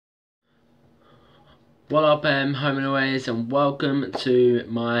What up, home and aways, and welcome to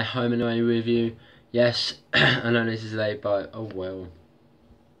my home and away review. Yes, I know this is late, but oh well.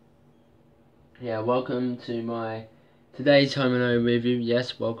 Yeah, welcome to my today's home and away review.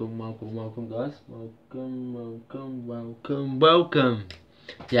 Yes, welcome guys. Welcome.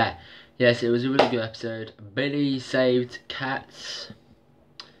 Yeah, yes, it was a really good episode. Billy saved cats,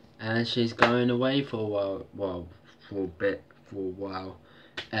 and she's going away for a while, for a while,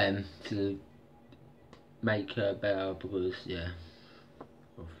 to make her better because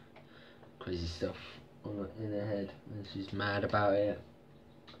of crazy stuff in her head and she's mad about it.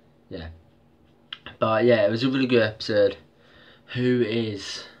 Yeah, but yeah, it was a really good episode. Who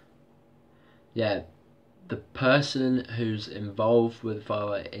is the person who's involved with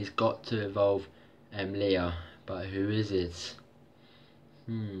Violet is got to involve Leah, but who is it?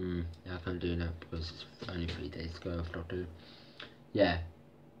 I can't do that because it's only 3 days to go of Doctor Who.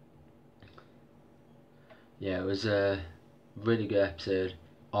 Yeah, it was a really good episode.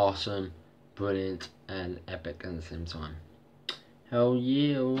 Awesome, brilliant, and epic at the same time. Hell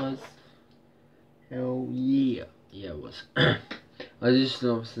yeah, it was. Hell yeah. Yeah, it was. I just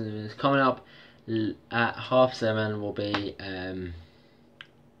obviously coming up at 7:30 will be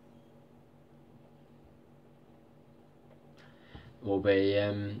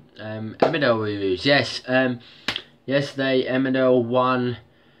Emmerdale reviews. Yes, yesterday Emmerdale won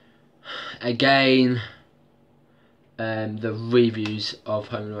again. The reviews of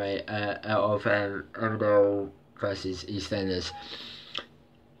Home and Away of Emmerdale versus EastEnders,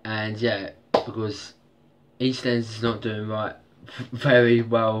 and yeah, because EastEnders is not doing very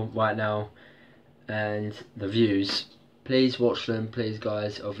well right now, and the views. Please watch them, please,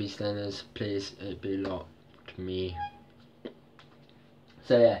 guys of EastEnders. Please, it'd be a lot to me.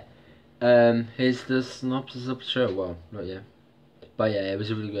 So yeah, here's the synopsis of the show. Well, not yet, but yeah, it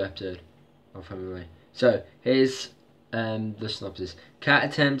was a really good episode of Home and Away. So here's the synopsis. Kat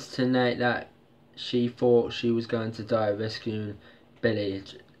attempts to narrate that she thought she was going to die rescuing Billy.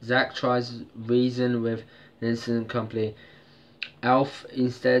 Zack tries reason with an incident company. Alf,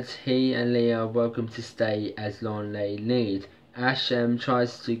 instead, he and Leah are welcome to stay as long they need. Ash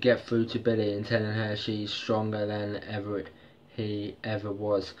tries to get through to Billy and telling her she's stronger than he ever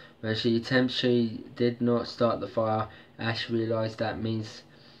was. When she attempts, she did not start the fire. Ash realised that means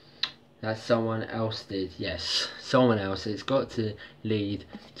that someone else did. Yes, someone else. It's got to lead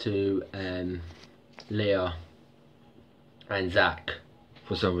to Leah and Zack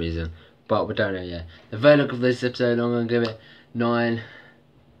for some reason, but we don't know yet. The verdict of this episode, I'm gonna give it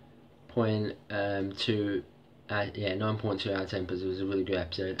 9.2. 9.2 out of 10 because it was a really good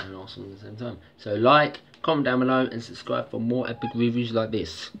episode and awesome at the same time. So like, comment down below and subscribe for more epic reviews like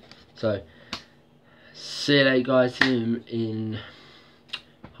this. So see you later, guys. See you in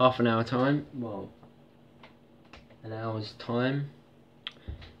half an hour time, well, an hour's time,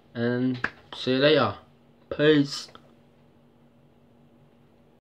 and see you later. Peace.